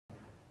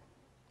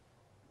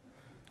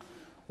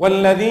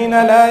والذين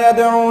لا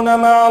يدعون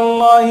مع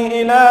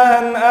الله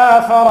إلها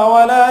آخر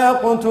ولا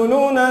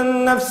يقتلون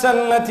النفس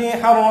التي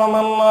حرم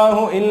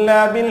الله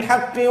إلا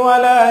بالحق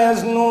ولا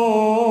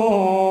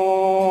يزنون.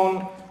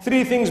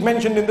 Three things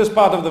mentioned in this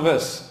part of the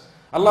verse.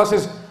 Allah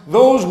says,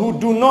 those who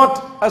do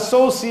not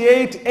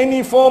associate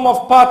any form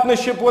of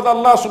partnership with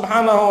Allah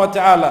subhanahu wa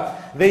ta'ala,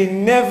 they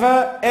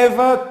never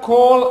ever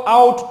call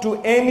out to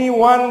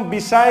anyone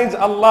besides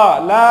Allah.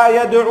 لا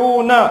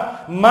يدعون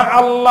مع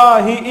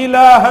الله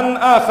إلها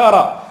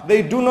آخر.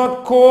 They do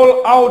not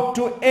call out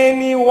to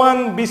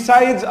anyone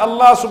besides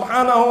Allah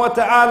subhanahu wa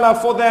ta'ala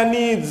for their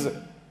needs.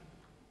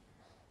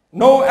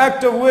 No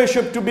act of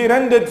worship to be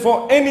rendered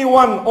for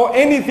anyone or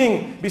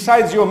anything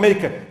besides your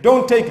maker.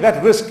 Don't take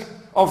that risk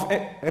of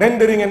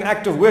rendering an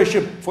act of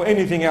worship for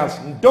anything else.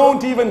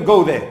 Don't even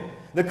go there.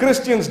 The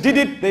Christians did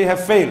it, they have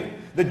failed.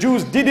 The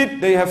Jews did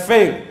it, they have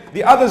failed.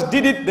 The others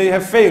did it, they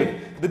have failed.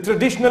 The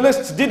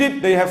traditionalists did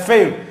it, they have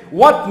failed.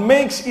 What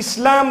makes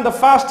Islam the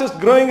fastest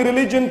growing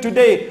religion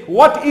today?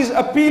 What is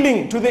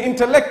appealing to the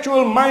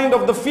intellectual mind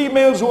of the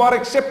females who are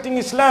accepting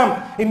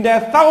Islam in their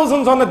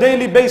thousands on a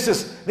daily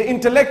basis? The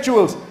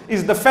intellectuals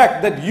is the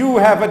fact that you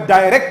have a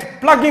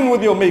direct plug-in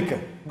with your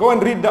maker. Go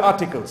and read the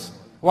articles.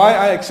 Why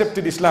I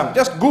accepted Islam.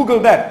 Just Google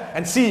that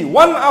and see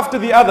one after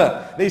the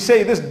other. They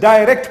say this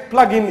direct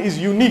plug-in is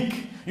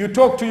unique. You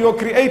talk to your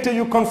creator,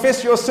 you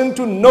confess your sin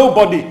to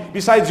nobody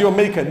besides your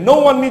maker. No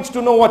one needs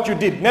to know what you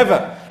did,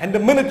 never. And the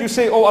minute you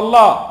say, oh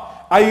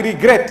Allah, I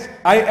regret,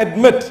 I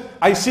admit,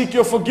 I seek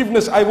your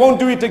forgiveness, I won't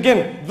do it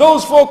again.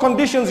 Those four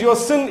conditions, your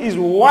sin is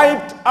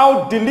wiped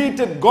out,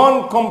 deleted,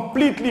 gone,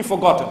 completely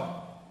forgotten.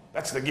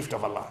 That's the gift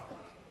of Allah.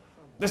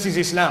 This is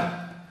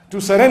Islam.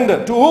 To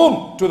surrender. To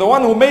whom? To the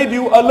one who made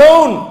you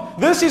alone.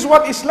 This is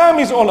what Islam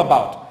is all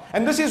about.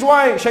 And this is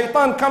why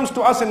shaitan comes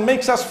to us and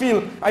makes us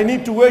feel, I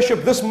need to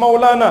worship this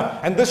Maulana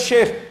and this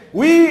Sheikh.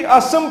 We are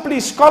simply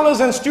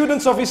scholars and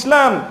students of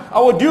Islam.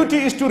 Our duty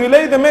is to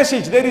relay the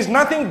message. There is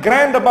nothing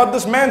grand about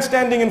this man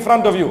standing in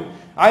front of you.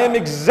 I am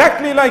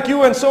exactly like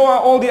you, and so are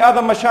all the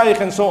other mashayikh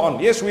and so on.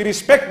 Yes, we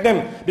respect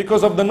them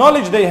because of the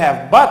knowledge they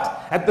have.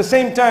 But at the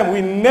same time,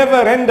 we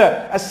never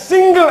render a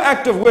single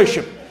act of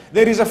worship.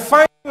 There is a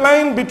fine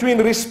line between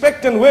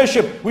respect and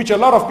worship, which a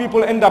lot of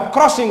people end up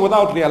crossing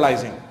without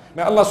realizing.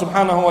 May Allah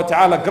subhanahu wa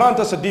ta'ala grant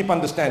us a deep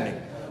understanding.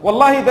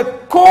 Wallahi, the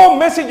core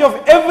message of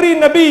every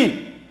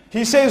Nabi,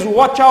 he says,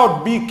 watch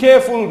out, be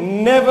careful,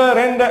 never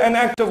render an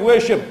act of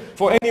worship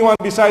for anyone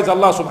besides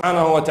Allah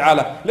subhanahu wa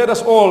ta'ala. Let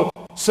us all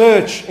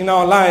search in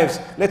our lives.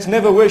 Let's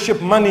never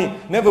worship money,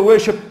 never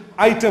worship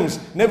items,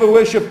 never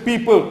worship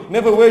people,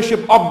 never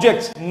worship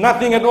objects,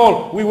 nothing at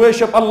all. We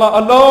worship Allah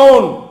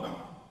alone.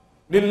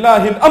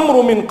 Lillahi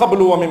al-amru min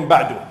qablu wa min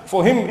ba'du.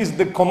 For him is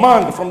the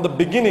command from the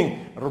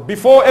beginning,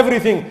 before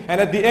everything,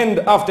 and at the end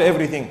after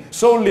everything.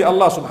 Solely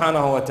Allah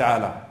subhanahu wa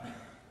ta'ala.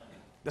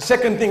 The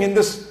second thing in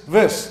this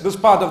verse, this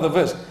part of the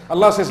verse,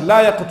 Allah says,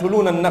 La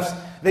yaqtuluna an-nafs.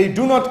 They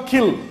do not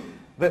kill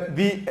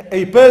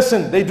a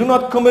person. They do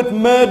not commit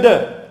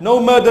murder. No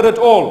murder at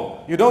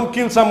all. You don't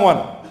kill someone.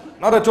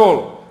 Not at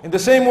all. In the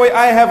same way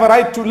I have a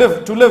right to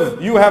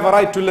live, you have a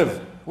right to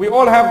live. We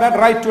all have that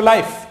right to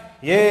life.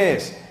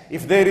 Yes.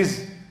 If there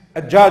is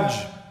a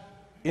judge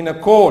in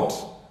a court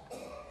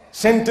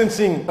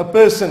sentencing a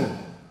person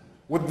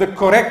with the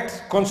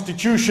correct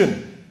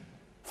constitution,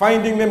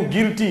 finding them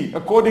guilty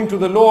according to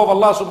the law of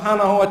Allah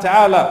subhanahu wa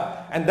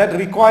ta'ala, and that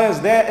requires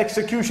their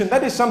execution,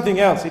 that is something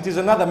else. It is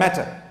another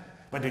matter.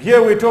 But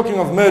here we're talking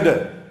of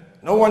murder.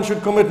 No one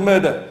should commit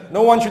murder.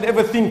 No one should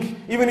ever think,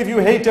 even if you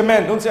hate a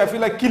man, don't say I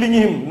feel like killing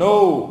him.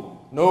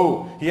 No,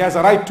 no, he has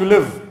a right to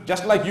live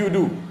just like you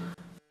do.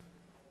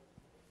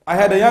 I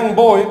had a young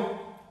boy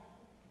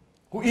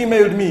who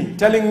emailed me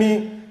telling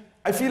me,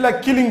 I feel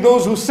like killing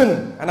those who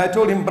sin. And I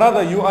told him,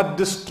 brother, you are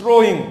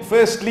destroying,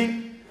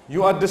 firstly,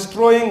 you are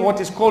destroying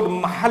what is called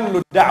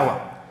mahallu da'wah.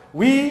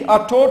 We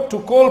are taught to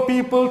call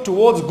people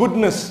towards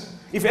goodness.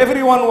 If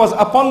everyone was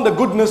upon the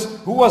goodness,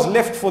 who was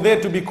left for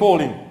there to be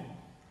calling?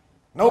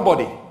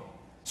 Nobody.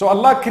 So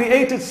Allah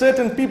created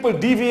certain people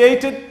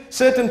deviated,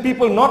 certain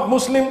people not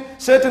Muslim,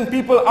 certain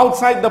people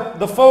outside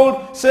the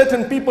fold,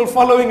 certain people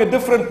following a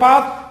different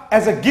path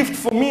as a gift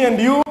for me and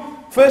you.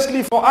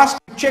 Firstly, for us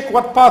to check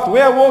what path we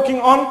are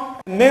walking on,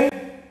 and then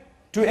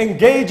to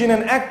engage in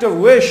an act of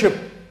worship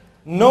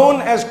known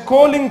as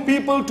calling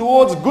people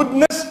towards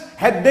goodness.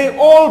 Had they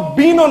all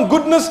been on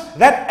goodness,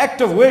 that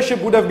act of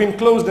worship would have been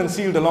closed and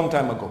sealed a long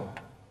time ago.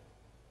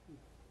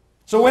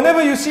 So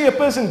whenever you see a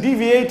person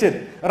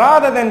deviated,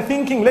 rather than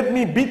thinking, let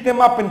me beat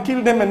them up and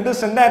kill them and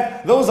this and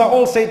that, those are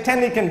all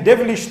satanic and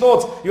devilish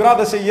thoughts. You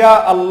rather say,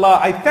 Ya Allah,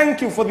 I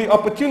thank you for the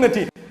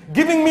opportunity,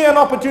 giving me an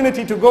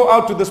opportunity to go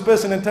out to this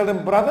person and tell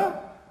them, brother,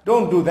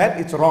 don't do that,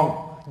 it's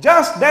wrong.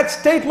 Just that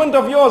statement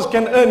of yours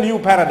can earn you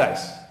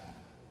paradise.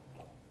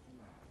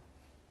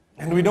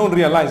 And we don't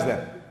realize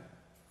that.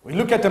 We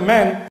look at a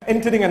man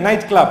entering a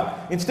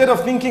nightclub. Instead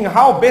of thinking,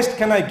 how best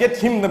can I get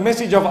him the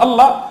message of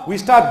Allah, we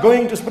start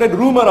going to spread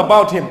rumor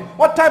about him.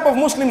 What type of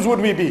Muslims would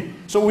we be?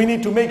 So we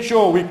need to make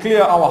sure we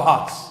clear our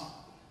hearts.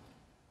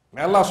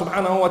 May Allah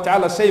subhanahu wa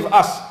ta'ala save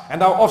us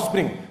and our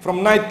offspring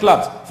from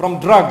nightclubs, from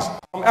drugs,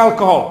 from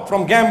alcohol,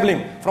 from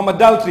gambling, from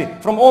adultery,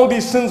 from all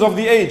these sins of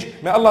the age.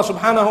 May Allah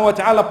subhanahu wa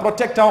ta'ala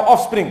protect our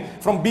offspring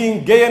from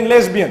being gay and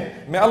lesbian.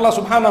 May Allah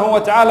subhanahu wa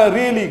ta'ala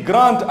really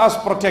grant us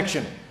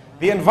protection.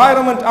 The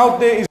environment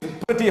out there is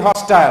pretty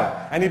hostile,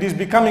 and it is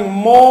becoming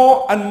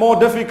more and more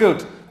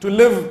difficult to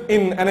live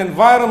in an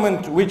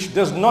environment which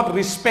does not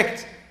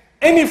respect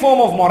any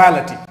form of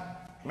morality.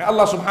 May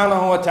Allah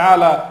subhanahu wa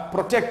ta'ala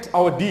protect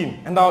our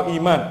deen and our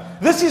iman.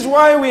 This is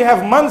why we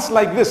have months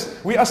like this.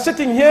 We are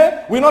sitting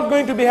here, we're not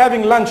going to be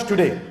having lunch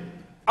today.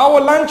 Our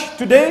lunch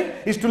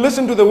today is to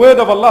listen to the word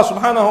of Allah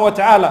subhanahu wa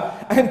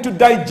ta'ala and to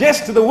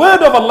digest the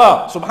word of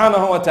Allah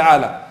subhanahu wa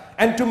ta'ala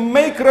and to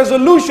make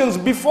resolutions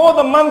before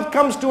the month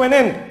comes to an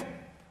end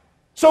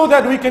so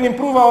that we can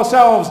improve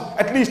ourselves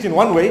at least in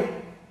one way.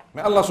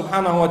 May Allah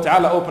subhanahu wa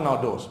ta'ala open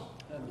our doors.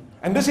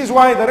 And this is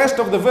why the rest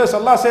of the verse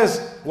Allah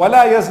says,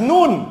 وَلَا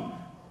يَزْنُونَ.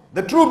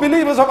 The true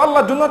believers of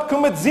Allah do not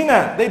commit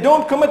zina. They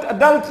don't commit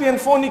adultery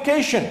and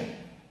fornication.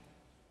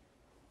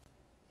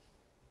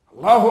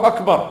 Allahu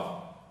Akbar.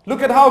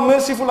 Look at how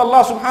merciful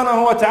Allah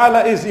subhanahu wa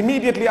ta'ala is.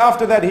 Immediately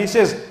after that he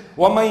says,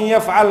 وَمَنْ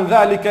يَفْعَلْ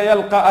ذَلِكَ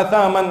يَلْقَ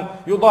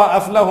أَثَامًا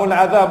يُضَاعَفْ لَهُ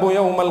الْعَذَابُ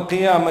يَوْمَ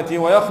الْقِيَامَةِ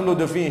وَيَخْلُدْ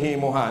فِيهِ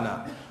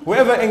مُهَانًا.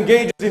 Whoever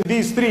engages in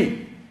these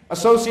three,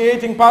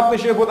 associating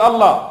partnership with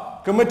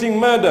Allah, committing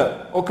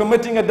murder or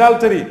committing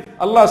adultery,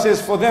 Allah says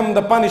for them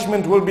the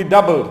punishment will be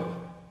doubled.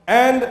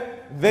 And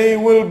they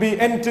will be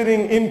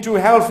entering into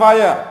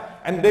hellfire,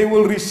 and they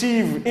will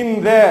receive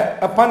in there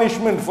a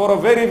punishment for a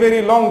very,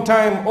 very long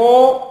time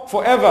or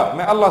forever.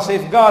 May Allah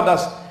safeguard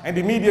us. And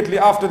immediately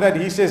after that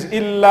he says,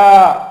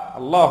 Illa,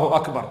 Allahu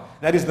Akbar.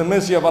 That is the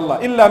mercy of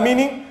Allah. Illa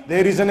meaning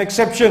there is an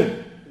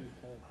exception.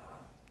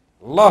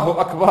 Allahu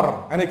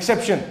Akbar, an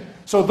exception.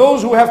 So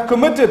those who have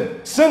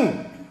committed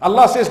sin,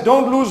 Allah says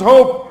don't lose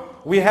hope.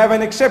 We have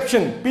an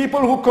exception.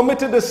 People who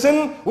committed a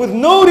sin with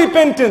no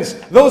repentance,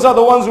 those are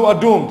the ones who are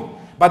doomed.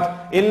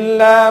 But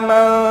إِلَّا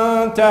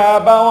مَنْ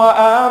تَابَ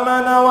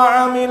وَآمَنَ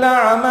وَعَمِلَ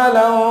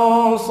عَمَلًا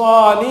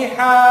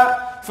صَالِحًا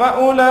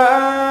فَأُولَئِكَ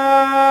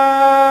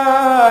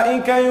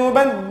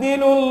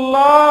يُبَدِّلُ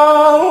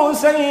اللَّهُ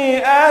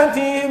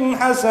سَيِّئَاتِهِمْ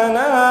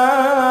حَسَنَاتٍ.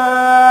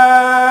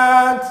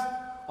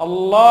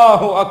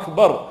 Allahu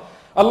Akbar.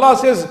 Allah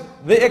says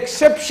the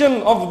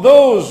exception of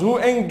those who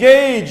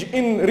engage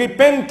in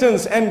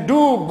repentance and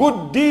do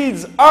good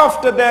deeds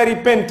after their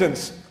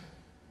repentance.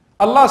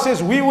 Allah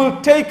says we will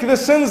take the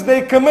sins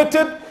they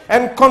committed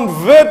and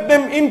convert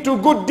them into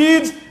good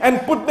deeds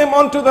and put them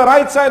onto the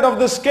right side of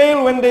the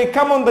scale. When they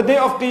come on the day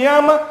of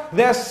Qiyamah,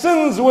 their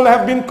sins will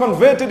have been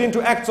converted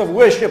into acts of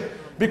worship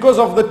because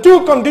of the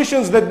two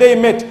conditions that they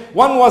met.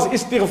 One was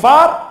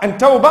istighfar and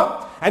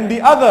tawbah, and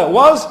the other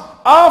was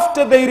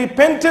after they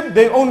repented,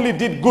 they only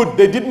did good.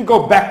 They didn't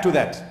go back to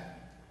that.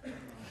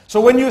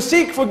 So when you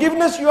seek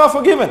forgiveness, you are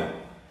forgiven.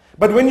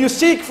 But when you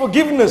seek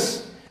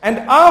forgiveness, and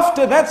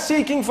after that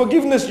seeking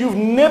forgiveness, you've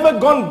never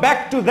gone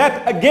back to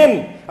that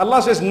again,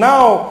 Allah says,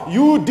 now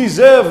you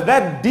deserve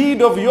that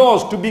deed of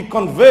yours to be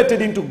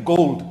converted into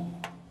gold.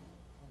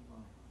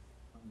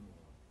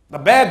 The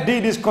bad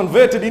deed is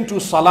converted into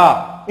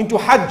salah, into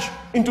hajj,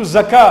 into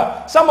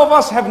zakah. Some of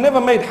us have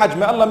never made hajj.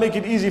 May Allah make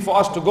it easy for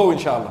us to go,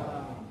 inshallah.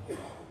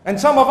 And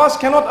some of us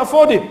cannot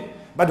afford it.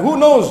 But who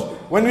knows,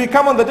 when we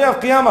come on the day of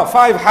Qiyamah,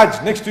 5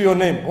 hajj next to your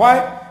name.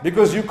 Why?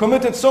 Because you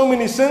committed so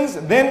many sins,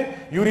 then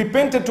you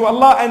repented to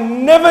Allah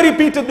and never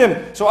repeated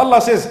them. So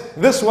Allah says,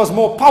 this was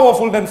more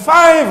powerful than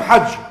 5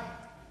 hajj.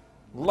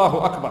 Allahu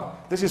Akbar.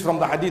 This is from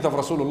the hadith of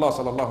Rasulullah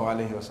sallallahu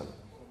alayhi wa sallam.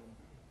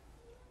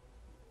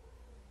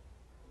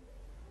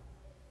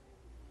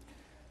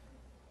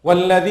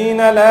 وَالَّذِينَ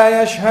لَا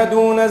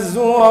يَشْهَدُونَ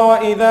الزُّورَ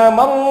وَإِذَا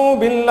مَرُّوا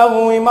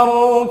بِاللَّغْوِ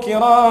مَرُّوا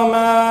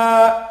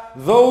كِرَامًا.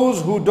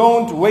 Those who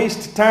don't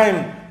waste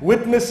time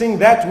witnessing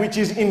that which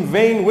is in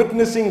vain,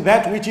 witnessing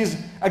that which is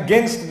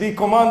against the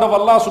command of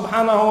Allah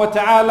subhanahu wa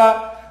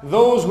ta'ala,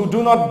 those who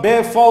do not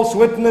bear false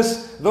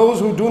witness, those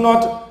who do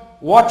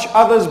not watch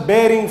others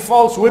bearing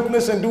false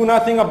witness and do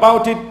nothing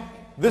about it.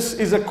 This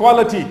is a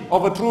quality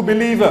of a true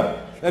believer,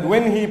 that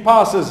when he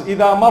passes,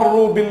 إِذَا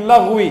مَرُّوا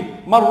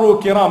بِاللَّغْوِ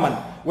مَرُّوا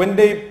كِرَامًا. When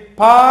they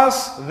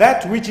pass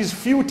that which is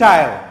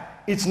futile,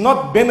 it's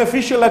not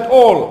beneficial at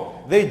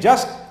all, they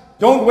just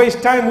don't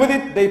waste time with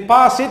it, they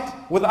pass it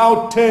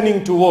without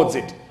turning towards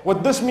it.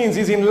 What this means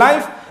is, in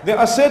life there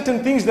are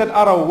certain things that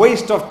are a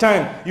waste of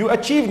time. You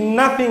achieve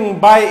nothing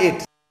by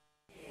it.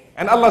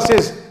 And Allah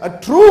says a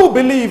true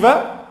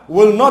believer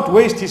will not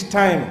waste his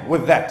time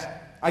with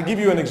that. I give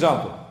you an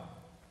example.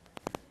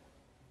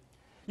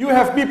 You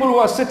have people who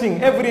are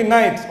sitting every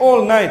night,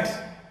 all night,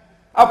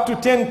 up to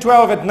 10,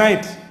 12 at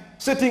night,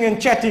 sitting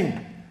and chatting,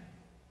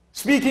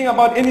 speaking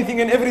about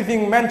anything and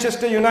everything,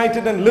 Manchester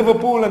United and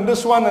Liverpool and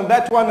this one and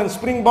that one and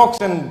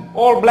Springboks and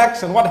All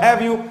Blacks and what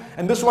have you,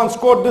 and this one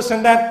scored this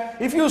and that.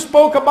 If you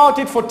spoke about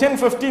it for 10,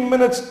 15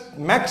 minutes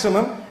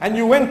maximum and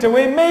you went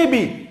away,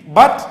 maybe.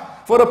 But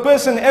for a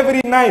person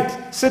every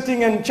night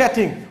sitting and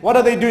chatting, what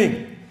are they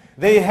doing?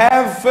 They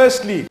have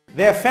firstly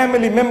their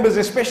family members,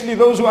 especially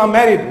those who are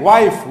married,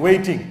 wife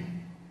waiting.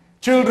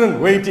 Children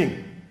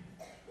waiting.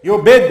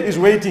 Your bed is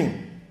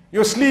waiting.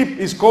 Your sleep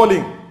is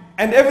calling.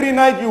 And every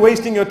night you're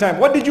wasting your time.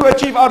 What did you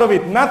achieve out of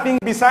it? Nothing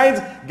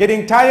besides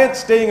getting tired,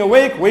 staying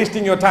awake,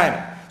 wasting your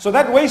time. So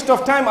that waste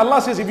of time,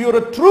 Allah says, if you're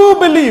a true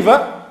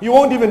believer, you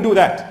won't even do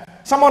that.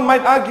 Someone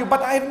might argue,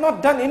 but I have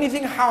not done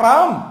anything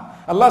haram.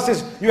 Allah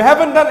says, you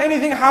haven't done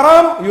anything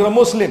haram, you're a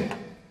Muslim.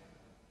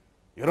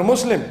 You're a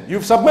Muslim.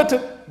 You've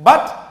submitted.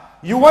 But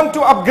you want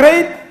to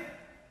upgrade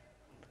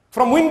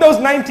from Windows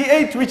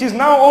 98, which is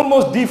now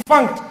almost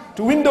defunct,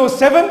 to Windows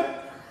 7,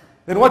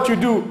 then what you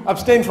do,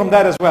 abstain from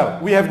that as well.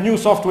 We have new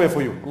software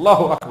for you.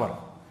 Allahu Akbar.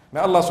 May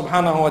Allah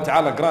subhanahu wa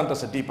ta'ala grant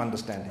us a deep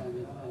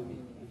understanding.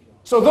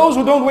 So those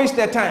who don't waste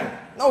their time,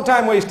 no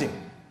time wasting.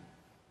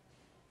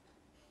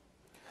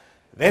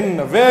 Then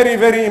a very,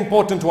 very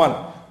important one.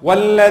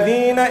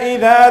 وَالَّذِينَ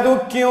إِذَا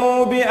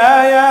ذُكِّرُوا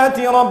بِآيَاتِ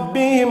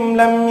رَبِّهِمْ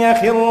لَمْ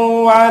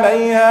يَخِرُّوا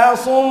عَلَيْهَا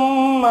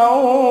صُمًّا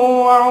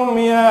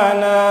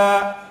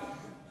وَعُمْيَانًا.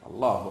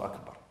 Allahu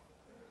Akbar.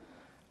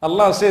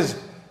 Allah says,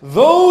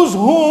 those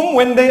whom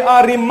when they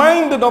are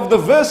reminded of the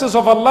verses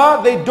of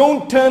Allah, they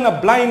don't turn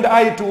a blind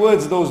eye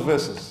towards those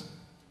verses.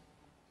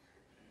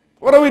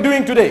 What are we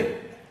doing today?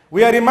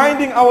 We are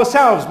reminding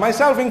ourselves,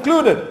 myself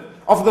included,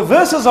 of the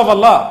verses of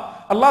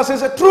Allah. Allah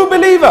says a true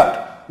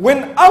believer,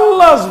 when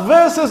Allah's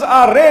verses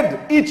are read,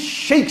 it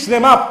shakes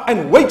them up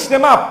and wakes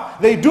them up.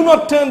 They do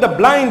not turn the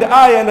blind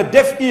eye and a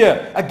deaf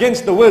ear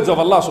against the words of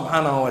Allah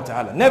subhanahu wa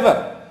ta'ala.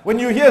 Never. When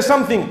you hear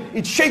something,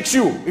 it shakes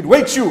you, it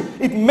wakes you,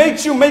 it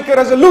makes you make a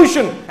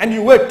resolution and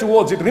you work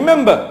towards it.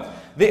 Remember,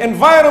 the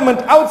environment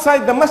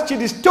outside the masjid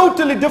is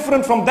totally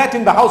different from that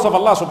in the house of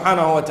Allah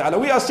subhanahu wa ta'ala.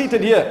 We are seated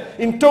here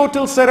in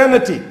total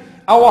serenity.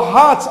 Our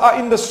hearts are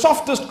in the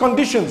softest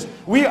conditions.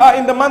 We are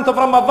in the month of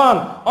Ramadan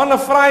on a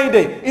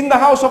Friday in the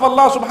house of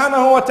Allah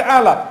subhanahu wa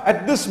ta'ala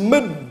at this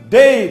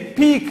midday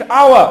peak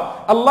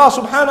hour. Allah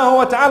subhanahu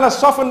wa ta'ala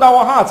softened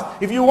our hearts.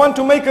 If you want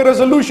to make a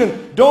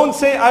resolution, don't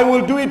say I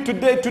will do it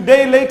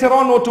today, later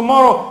on or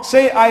tomorrow.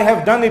 Say I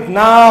have done it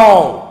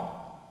now.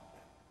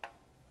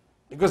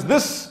 Because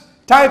this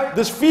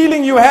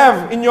feeling you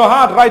have in your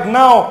heart right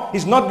now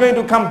is not going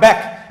to come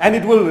back, and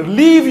it will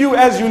leave you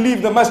as you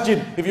leave the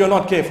masjid if you're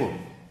not careful.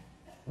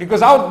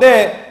 Because out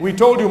there, we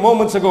told you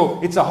moments ago,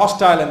 it's a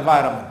hostile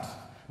environment.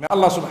 May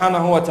Allah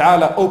subhanahu wa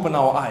ta'ala open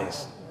our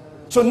eyes.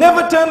 So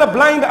never turn a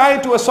blind eye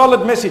to a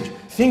solid message.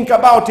 Think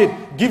about it.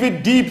 Give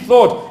it deep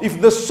thought. If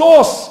the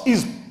source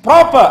is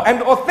proper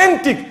and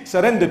authentic,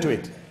 surrender to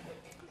it.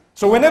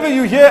 So whenever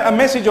you hear a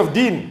message of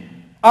deen,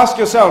 ask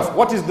yourself,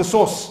 what is the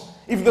source?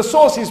 If the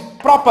source is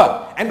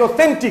proper and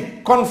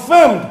authentic,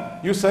 confirmed,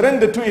 you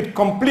surrender to it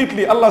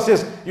completely. Allah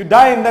says, you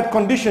die in that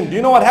condition. Do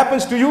you know what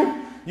happens to you?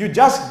 You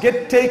just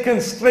get taken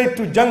straight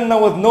to Jannah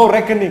with no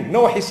reckoning,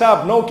 no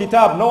hisab, no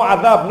kitab, no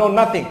adab, no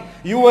nothing.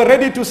 You were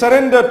ready to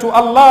surrender to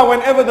Allah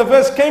whenever the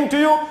verse came to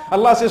you.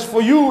 Allah says for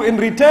you in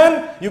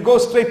return, you go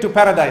straight to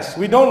paradise.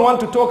 We don't want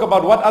to talk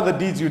about what other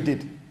deeds you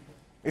did.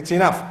 It's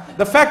enough.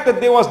 The fact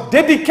that there was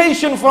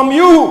dedication from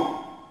you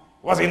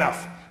was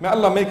enough. May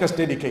Allah make us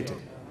dedicated.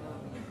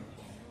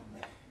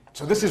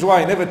 So this is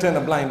why never turn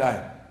a blind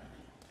eye.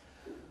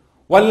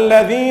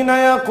 وَالَّذِينَ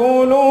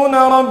يَقُولُونَ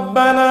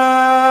رَبَّنَا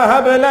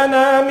هَبْ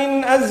لَنَا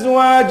مِنْ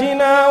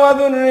أَزْوَاجِنَا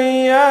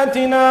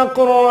وَذُرِّيَّاتِنَا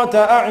قُرَّةَ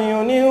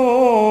أَعْيُنٍ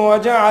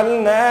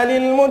وَجَعَلْنَا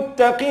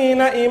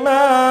لِلْمُتَّقِينَ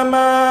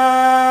إِمَامًا.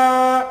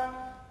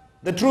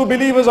 The true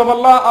believers of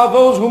Allah are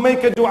those who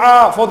make a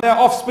dua for their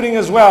offspring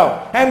as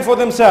well, and for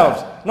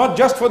themselves. Not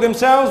just for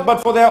themselves,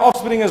 but for their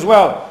offspring as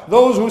well.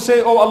 Those who say,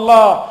 oh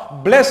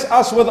Allah, bless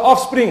us with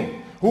offspring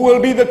who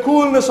will be the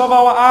coolness of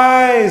our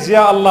eyes,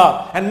 Ya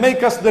Allah, and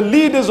make us the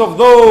leaders of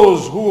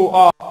those who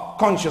are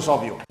conscious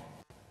of you.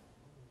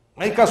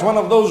 Make us one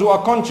of those who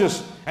are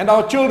conscious, and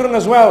our children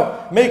as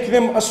well. Make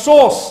them a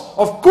source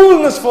of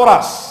coolness for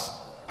us.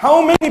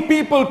 How many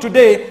people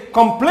today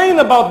complain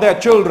about their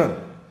children?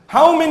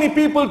 How many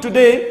people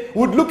today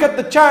would look at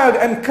the child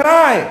and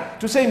cry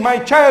to say, my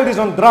child is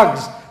on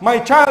drugs, my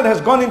child has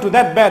gone into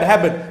that bad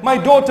habit, my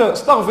daughter,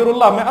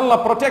 astaghfirullah, may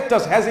Allah protect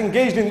us, has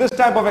engaged in this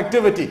type of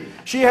activity,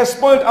 she has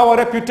spoiled our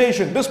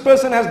reputation, this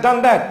person has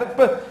done that.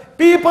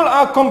 People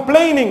are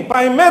complaining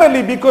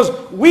primarily because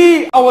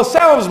we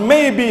ourselves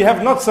maybe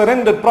have not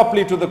surrendered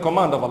properly to the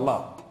command of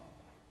Allah.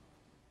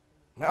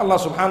 May Allah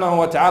subhanahu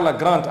wa ta'ala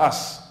grant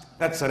us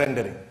that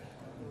surrendering.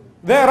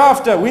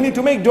 Thereafter, we need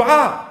to make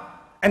dua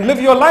and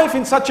live your life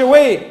in such a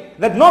way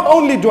that not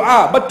only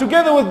dua, but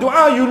together with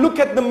dua, you look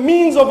at the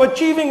means of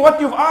achieving what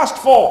you've asked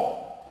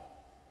for.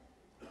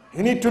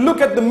 You need to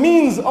look at the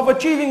means of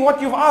achieving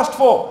what you've asked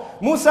for.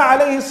 Musa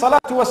alayhi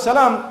salatu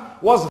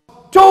wasalam was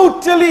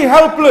totally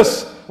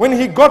helpless when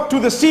he got to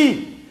the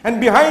sea, and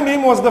behind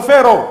him was the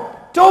Pharaoh.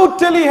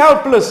 Totally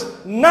helpless,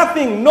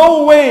 nothing,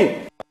 no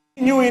way.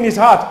 He knew in his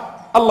heart,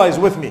 Allah is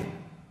with me.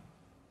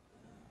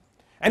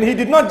 And he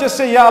did not just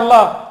say, Ya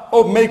Allah,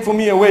 oh make for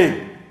me a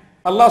way.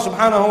 Allah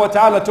subhanahu wa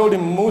ta'ala told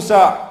him,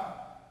 Musa,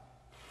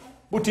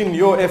 put in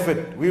your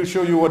effort, we'll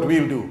show you what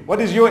we'll do.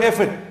 What is your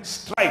effort?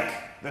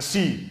 Strike the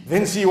sea,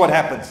 then see what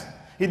happens.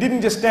 He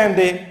didn't just stand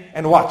there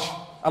and watch.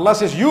 Allah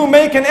says, you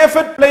make an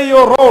effort, play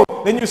your role,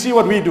 then you see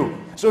what we do.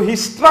 So he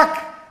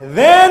struck,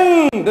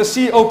 then the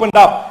sea opened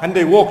up and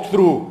they walked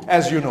through,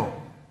 as you know.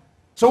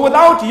 So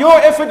without your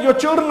effort, your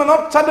children are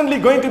not suddenly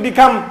going to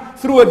become,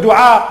 through a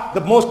dua,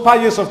 the most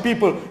pious of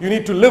people. You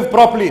need to live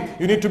properly.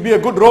 You need to be a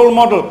good role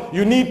model.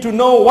 You need to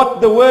know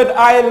what the word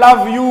I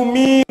love you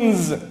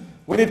means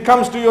when it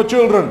comes to your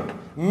children.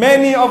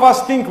 Many of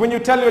us think when you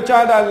tell your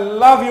child, I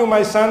love you,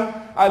 my son,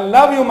 I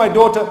love you, my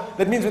daughter,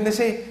 that means when they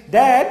say,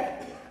 Dad,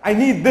 I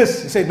need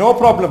this, you say, no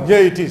problem, here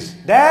it is.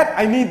 Dad,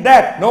 I need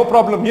that, no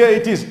problem, here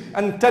it is.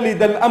 And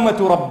talid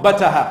al-amatu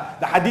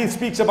rabbataha. The hadith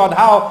speaks about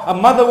how a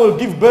mother will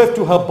give birth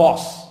to her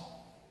boss.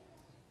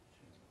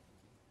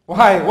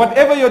 Why?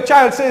 Whatever your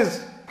child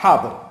says,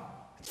 harder.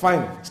 It's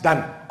fine, it's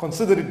done.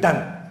 Consider it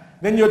done.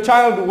 Then your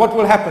child, what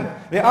will happen?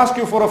 They ask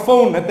you for a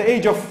phone at the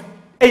age of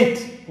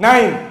 8,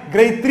 9,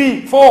 grade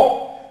 3,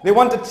 4. They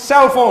want a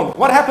cell phone.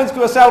 What happens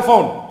to a cell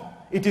phone?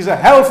 It is a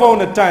hell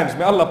phone at times.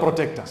 May Allah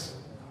protect us.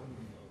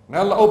 May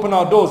Allah open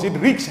our doors. It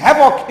wreaks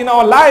havoc in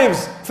our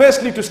lives.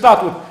 Firstly, to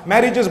start with,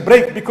 marriages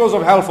break because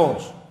of hell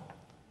phones.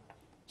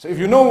 So if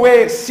you know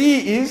where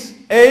C is,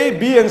 A,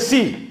 B and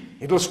C,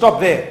 it will stop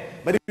there.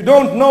 But if you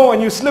don't know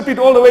and you slip it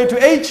all the way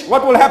to H,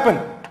 what will happen?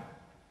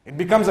 It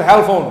becomes a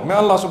hell phone. May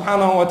Allah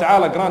subhanahu wa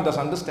ta'ala grant us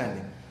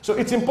understanding. So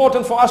it's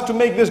important for us to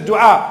make this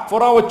dua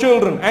for our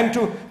children and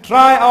to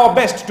try our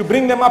best to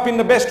bring them up in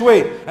the best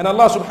way. And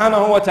Allah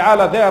subhanahu wa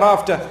ta'ala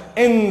thereafter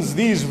ends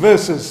these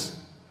verses.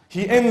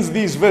 He ends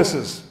these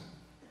verses.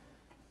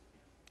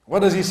 What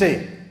does he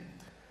say?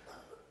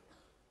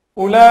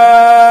 أُولَئِكَ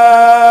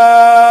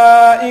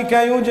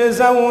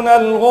يُجْزَوْنَ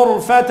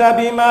الْغُرْفَةَ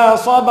بِمَا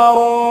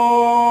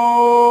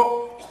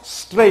صَبَرُوا.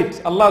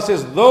 Straight, Allah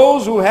says,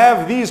 those who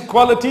have these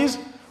qualities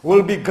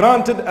will be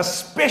granted a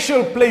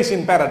special place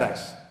in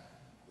paradise.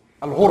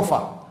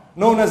 Al-Ghurfa,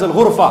 known as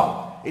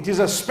Al-Ghurfa. It is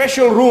a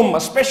special room,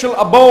 a special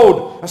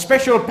abode, a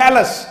special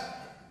palace.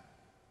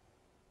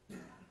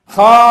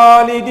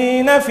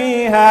 خَالِدِينَ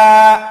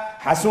فِيهَا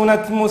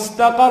حَسُنَتْ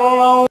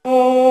مُسْتَقَرًّا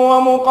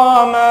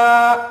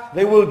وَمُقَامًا.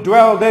 They will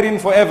dwell therein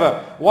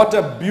forever. What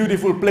a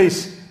beautiful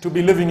place to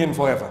be living in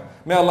forever.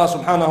 May Allah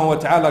subhanahu wa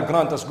ta'ala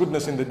grant us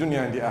goodness in the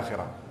dunya and the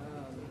akhirah.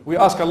 We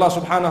ask Allah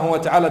subhanahu wa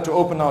ta'ala to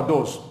open our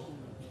doors.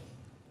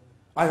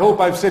 I hope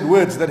I've said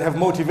words that have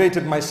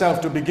motivated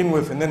myself to begin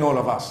with, and then all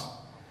of us.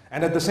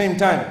 And at the same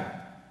time,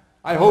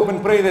 I hope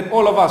and pray that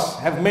all of us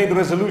have made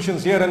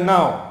resolutions here and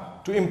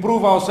now to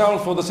improve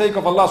ourselves for the sake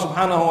of Allah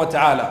subhanahu wa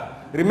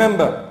ta'ala.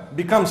 Remember,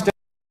 become steadfast.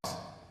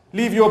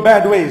 Leave your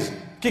bad ways.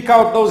 Kick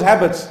out those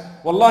habits.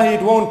 Wallahi,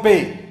 it won't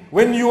pay.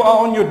 When you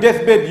are on your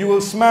deathbed, you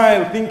will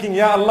smile thinking,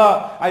 Ya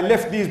Allah, I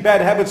left these bad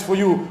habits for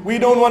you. We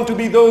don't want to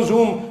be those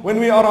whom, when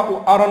we are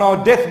on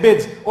our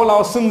deathbeds, all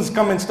our sins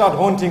come and start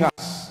haunting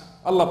us.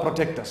 Allah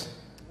protect us.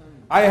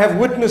 I have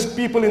witnessed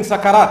people in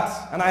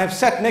Sakarat, and I have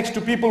sat next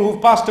to people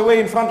who've passed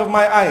away in front of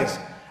my eyes,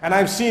 and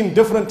I've seen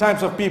different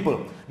types of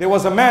people. There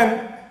was a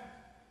man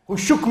who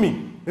shook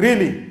me,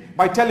 really,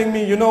 by telling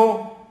me, you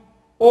know,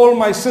 all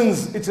my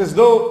sins, it's as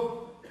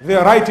though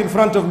they're right in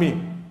front of me.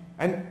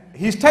 And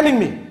he's telling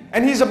me,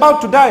 and he's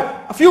about to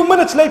die. A few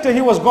minutes later,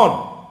 he was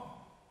gone.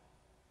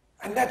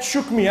 And that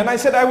shook me, and I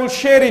said, I will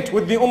share it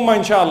with the ummah,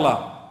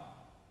 inshallah.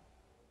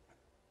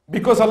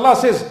 Because Allah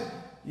says,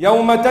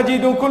 يوم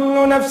تجد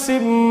كل نفس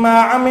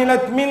ما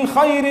عملت من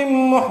خير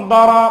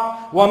محضرا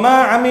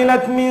وما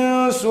عملت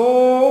من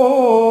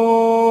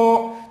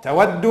سوء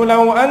تود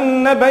لو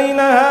أن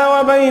بينها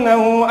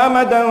وبينه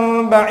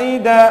أمدا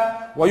بعيدا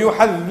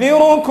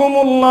ويحذركم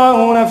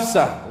الله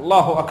نفسه.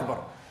 Allahu Akbar.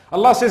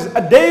 Allah says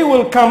a day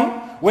will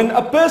come when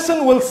a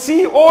person will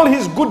see all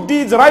his good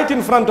deeds right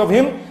in front of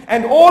him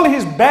and all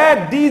his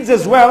bad deeds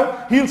as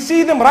well. He'll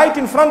see them right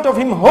in front of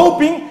him,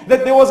 hoping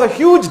that there was a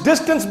huge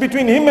distance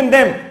between him and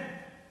them.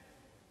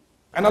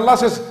 And Allah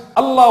says,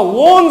 Allah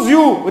warns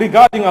you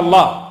regarding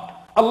Allah.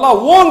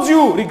 Allah warns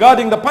you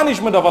regarding the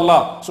punishment of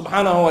Allah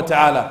subhanahu wa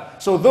ta'ala.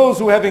 So those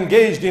who have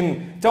engaged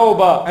in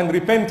tawbah and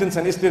repentance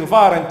and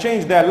istighfar and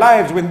changed their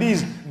lives when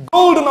these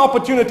golden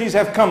opportunities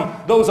have come,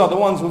 those are the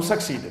ones who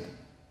succeeded.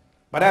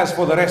 But as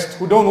for the rest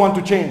who don't want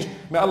to change,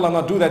 may Allah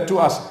not do that to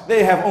us.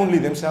 They have only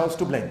themselves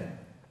to blame.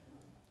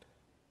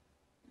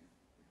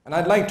 And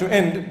I'd like to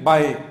end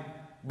by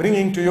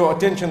bringing to your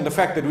attention the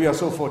fact that we are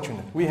so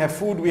fortunate. We have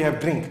food, we have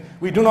drink.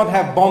 We do not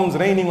have bombs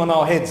raining on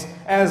our heads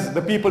as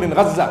the people in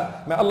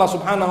Gaza. May Allah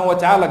subhanahu wa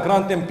ta'ala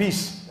grant them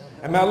peace.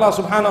 And may Allah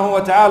subhanahu wa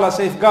ta'ala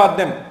safeguard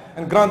them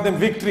and grant them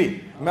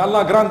victory. May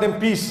Allah grant them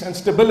peace and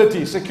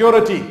stability,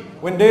 security.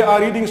 When they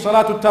are reading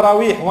Salatul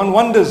Taraweeh, one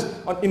wonders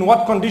in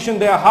what condition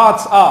their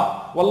hearts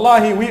are.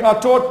 Wallahi, we are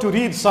taught to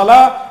read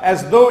Salah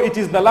as though it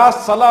is the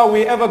last Salah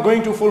we're ever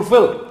going to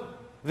fulfill.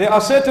 There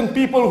are certain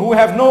people who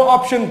have no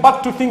option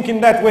but to think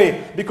in that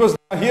way because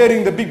they are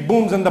hearing the big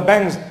booms and the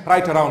bangs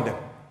right around them.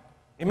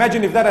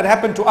 Imagine if that had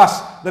happened to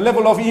us, the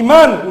level of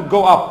Iman would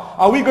go up.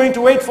 Are we going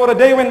to wait for a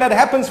day when that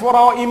happens for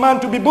our Iman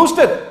to be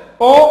boosted?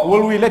 Or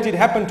will we let it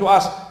happen to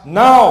us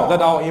now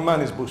that our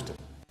Iman is boosted?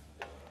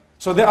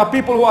 So there are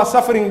people who are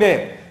suffering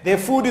there. Their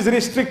food is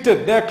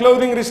restricted, their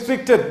clothing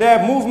restricted,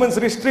 their movements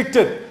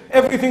restricted.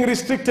 everything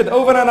restricted.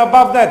 Over and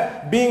above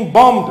that, being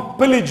bombed,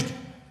 pillaged,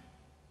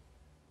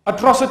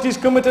 atrocities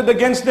committed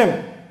against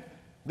them.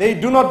 They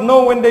do not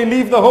know when they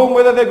leave the home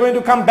whether they're going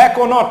to come back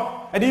or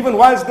not. And even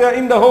whilst they're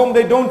in the home,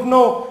 they don't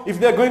know if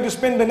they're going to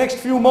spend the next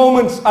few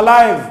moments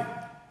alive.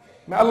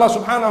 May Allah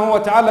subhanahu wa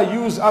ta'ala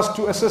use us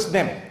to assist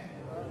them.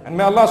 And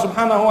may Allah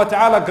subhanahu wa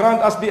ta'ala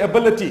grant us the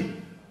ability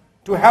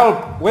to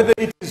help, whether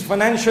it is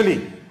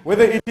financially,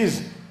 whether it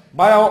is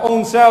by our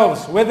own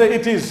selves, whether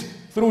it is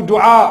through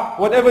dua,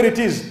 whatever it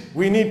is,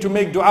 we need to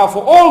make dua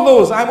for all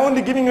those. I'm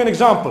only giving you an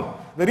example.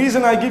 The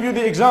reason I give you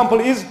the example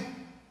is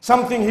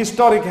something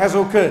historic has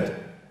occurred.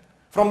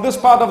 From this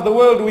part of the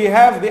world, we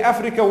have the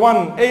Africa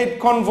 1 aid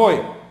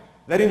convoy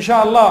that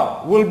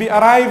inshallah will be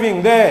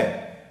arriving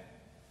there.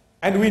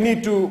 And we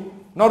need to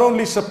not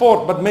only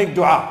support but make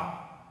dua.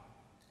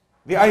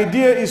 The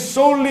idea is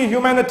solely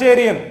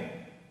humanitarian.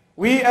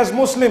 We as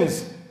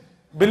Muslims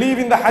believe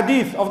in the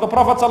hadith of the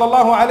Prophet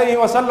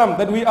ﷺ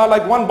that we are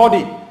like one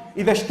body.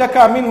 إِذَا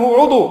اشْتَكَى مِنْهُ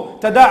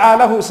عُضُو تَدَاعَى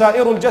لَهُ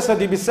سَائِرُ الْجَسَدِ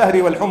بِالسَّهْرِ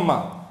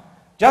وَالْحُمَّى.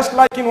 Just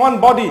like in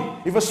one body,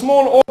 if a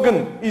small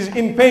organ is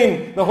in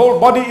pain, the whole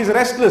body is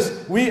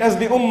restless. We as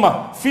the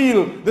ummah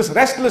feel this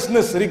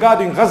restlessness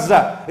regarding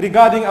Gaza,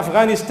 regarding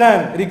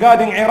Afghanistan,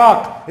 regarding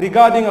Iraq,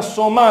 regarding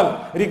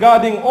Somal,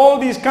 regarding all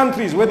these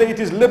countries, whether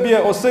it is Libya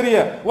or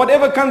Syria,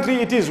 whatever country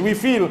it is, we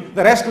feel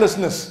the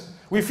restlessness.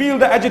 We feel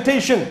the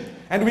agitation,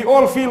 and we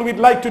all feel we'd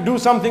like to do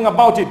something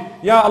about it.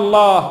 Ya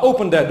Allah,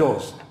 open their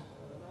doors.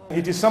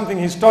 It is something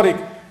historic,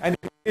 and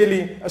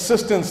really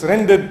assistance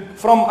rendered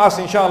from us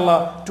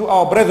inshallah to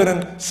our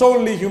brethren,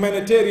 solely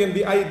humanitarian.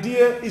 The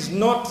idea is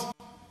not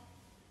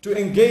to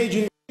engage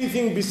in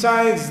anything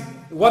besides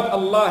what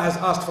Allah has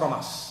asked from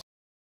us.